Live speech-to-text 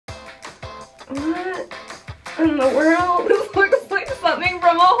What in the world? This looks like something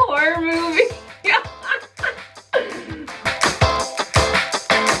from a horror movie.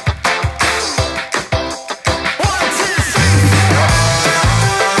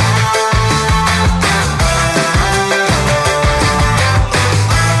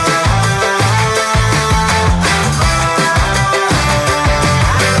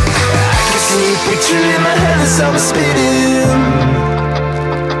 I'm spinning,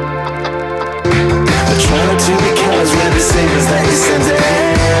 but try not to be careless with the signals that you send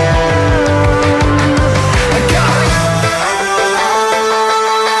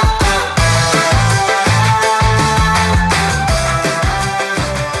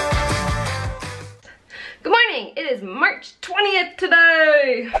Good morning, it is March 20th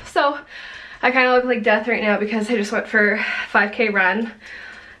today. So I kind of look like death right now because I just went for a 5K run.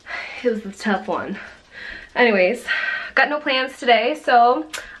 It was a tough one. Anyways, got no plans today, so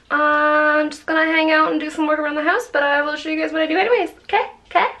I'm just gonna hang out and do some work around the house, but I will show you guys what I do anyways. Okay,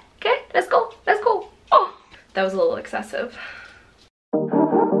 let's go, let's go. Oh, that was a little excessive.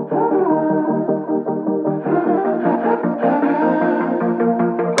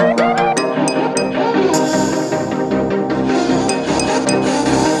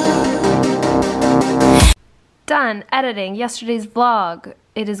 Done editing yesterday's vlog.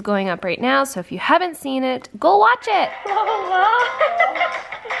 It is going up right now, so if you haven't seen it, go watch it.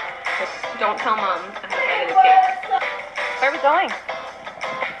 Don't tell Mom I have edited cake. Where are we going?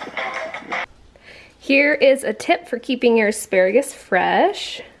 Here is a tip for keeping your asparagus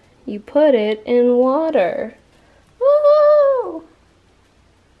fresh. You put it in water. Woo!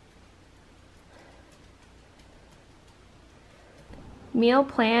 Meal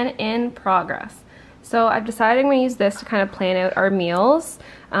plan in progress. So I've decided I'm going to use this to kind of plan out our meals.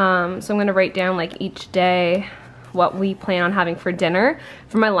 So I'm going to write down like each day what we plan on having for dinner.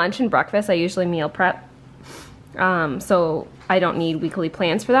 For my lunch and breakfast, I usually meal prep. So I don't need weekly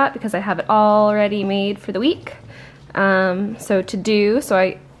plans for that because I have it already made for the week. So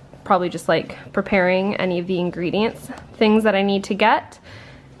I probably just like preparing any of the ingredients, things that I need to get.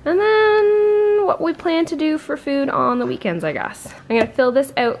 And then what we plan to do for food on the weekends, I guess. I'm going to fill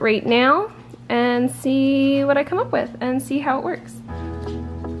this out right now and see what I come up with and see how it works.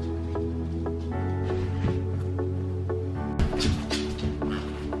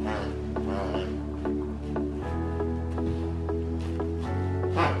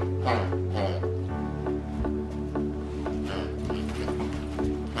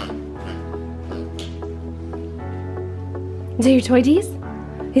 Is that your toy,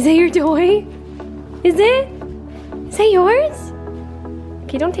 Deez? Is that your toy? Is it? Is that yours?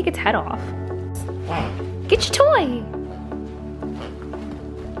 Okay, don't take its head off. Get your toy!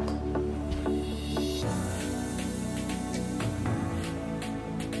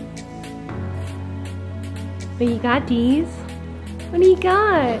 What you got, Deez? What do you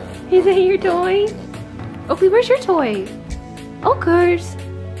got? Is that your toy? Oakley, where's your toy? Okers!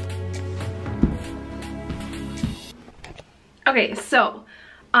 Okay, so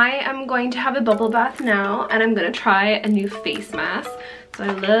I am going to have a bubble bath now, and I'm gonna try a new face mask. So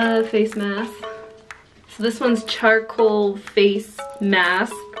I love face masks. So this one's charcoal face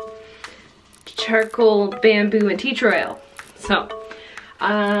mask, charcoal, bamboo, and tea tree oil. So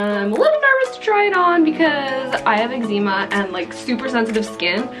I'm a little nervous to try it on because I have eczema and like super sensitive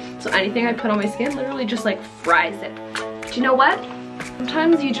skin. So anything I put on my skin literally just like fries it. But you know what?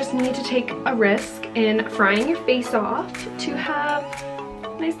 Sometimes you just need to take a risk in frying your face off to have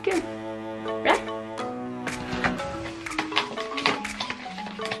nice skin, right?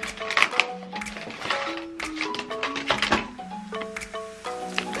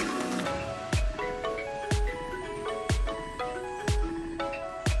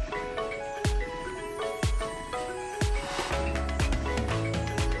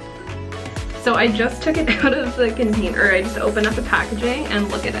 So I just took it out of the container. I just opened up the packaging and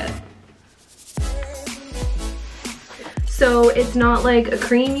look at it. So it's not like a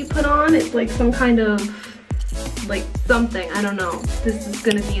cream you put on, it's like some kind of, like something, I don't know. This is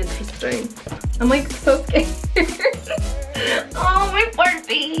gonna be interesting. I'm like so scared. Oh, my poor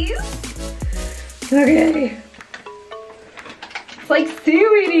face. Okay. It's like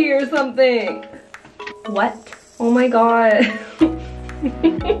seaweedy or something. What? Oh my god.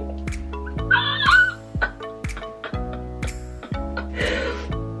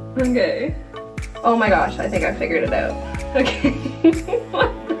 Okay. Oh my gosh, I think I figured it out. Okay.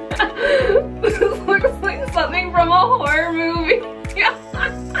 This looks like something from a horror movie.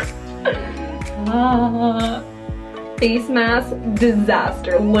 Face mask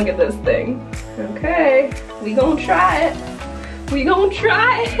disaster. Look at this thing. Okay, we gonna try it. We gonna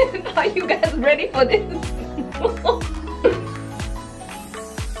try? Are you guys ready for this?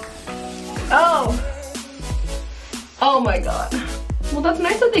 Oh my god. Well, that's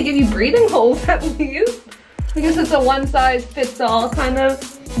nice that they give you breathing holes at least. I guess it's a one size fits all kind of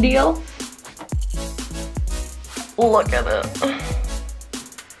deal. Look at it.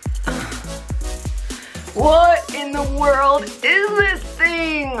 What in the world is this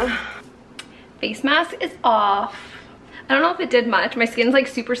thing? Face mask is off. I don't know if it did much. My skin's like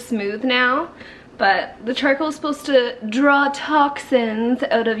super smooth now, but the charcoal is supposed to draw toxins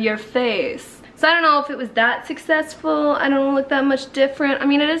out of your face. So I don't know if it was that successful. I don't look that much different. I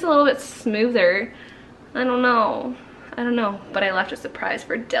mean, it is a little bit smoother. I don't know, but I left a surprise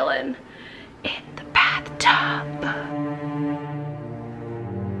for Dylan in the bathtub.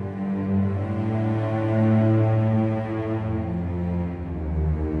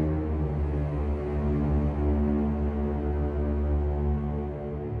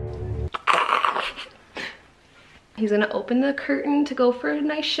 He's gonna open the curtain to go for a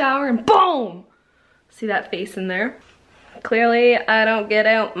nice shower and boom! See that face in there? Clearly, I don't get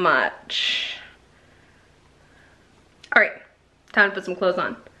out much. All right, time to put some clothes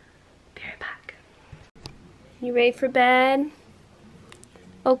on. Be right back. You ready for bed?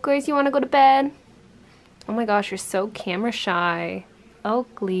 Oaklers, you wanna go to bed? Oh my gosh, you're so camera shy.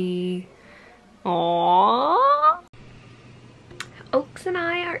 Oakley. Aww. Oaks and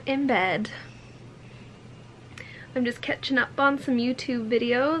I are in bed. I'm just catching up on some YouTube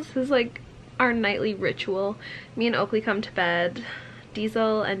videos. This is like our nightly ritual. Me and Oakley come to bed.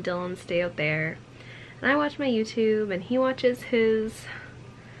 Diesel and Dylan stay out there. And I watch my YouTube and he watches his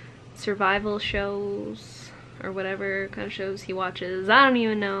survival shows or whatever kind of shows he watches. I don't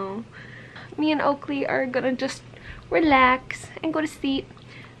even know. Me and Oakley are gonna just relax and go to sleep.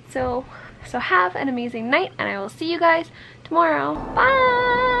 So have an amazing night and I will see you guys tomorrow. Bye!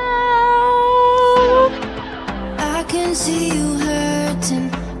 I can see you hurting.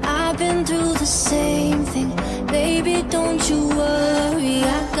 I've been through the same thing. Baby, don't you worry,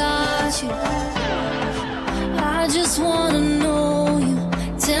 I got you. I just wanna know you.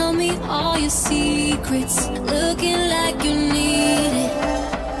 Tell me all your secrets. Looking like you need